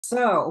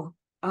So,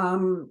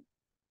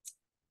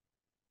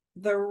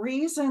 the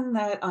reason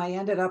that I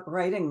ended up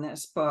writing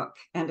this book,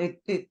 and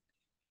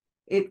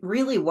it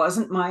really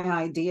wasn't my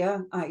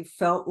idea. I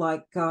felt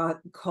like God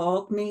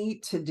called me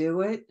to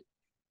do it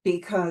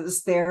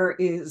because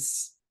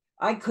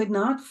I could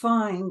not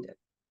find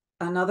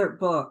another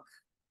book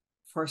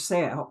for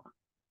sale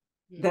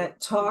Mm,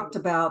 that talked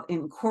about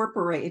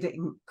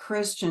incorporating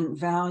Christian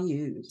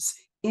values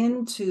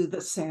into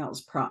the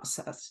sales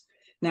process.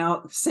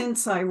 Now,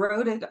 since I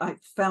wrote it, I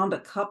found a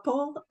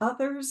couple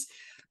others,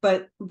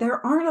 but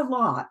there aren't a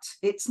lot.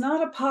 It's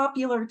not a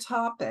popular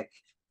topic.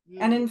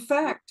 And mm, in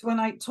fact, when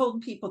I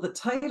told people the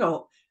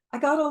title, I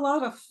got a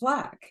lot of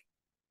flack.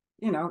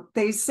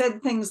 They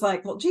said things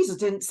like, well, Jesus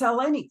didn't sell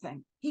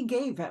anything, he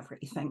gave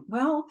everything.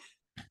 Well,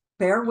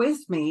 bear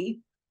with me.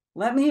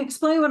 Let me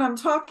explain what I'm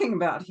talking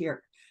about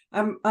here.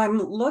 I'm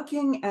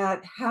looking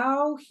at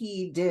how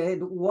he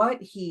did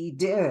what he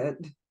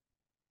did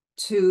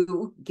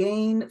to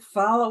gain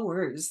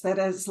followers that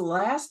has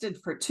lasted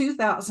for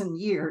 2,000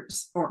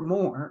 years or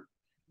more,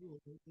 mm,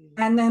 mm,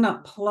 and then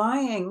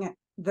applying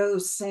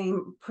those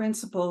same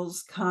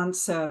principles,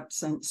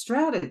 concepts, and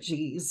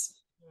strategies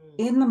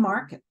mm. in the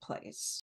marketplace.